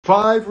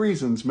5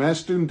 reasons mass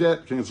student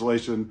debt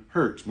cancellation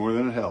hurts more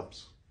than it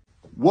helps.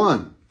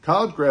 1.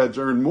 College grads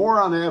earn more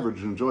on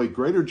average and enjoy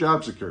greater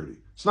job security.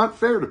 It's not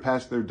fair to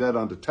pass their debt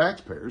on to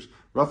taxpayers,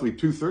 roughly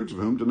 2/3 of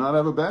whom do not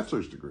have a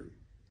bachelor's degree.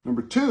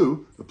 Number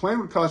 2, the plan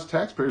would cost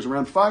taxpayers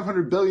around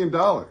 $500 billion,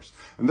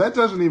 and that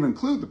doesn't even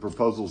include the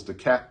proposals to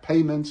cap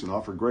payments and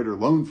offer greater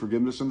loan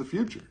forgiveness in the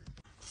future.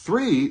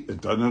 3,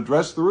 it doesn't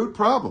address the root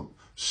problem.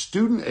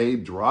 Student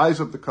aid drives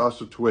up the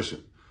cost of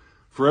tuition.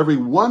 For every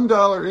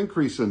 $1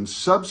 increase in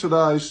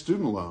subsidized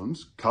student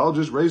loans,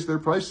 colleges raise their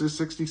prices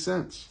 60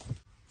 cents.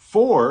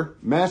 4,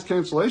 mass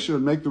cancellation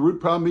would make the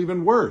root problem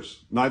even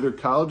worse. Neither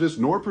colleges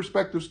nor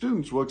prospective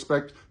students will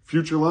expect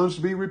future loans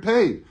to be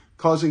repaid,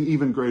 causing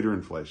even greater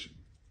inflation.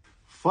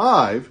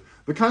 5,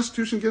 the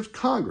Constitution gives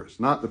Congress,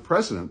 not the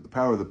president, the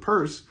power of the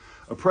purse.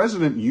 A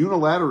president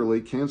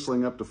unilaterally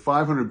canceling up to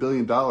 $500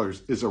 billion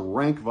is a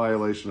rank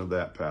violation of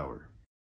that power.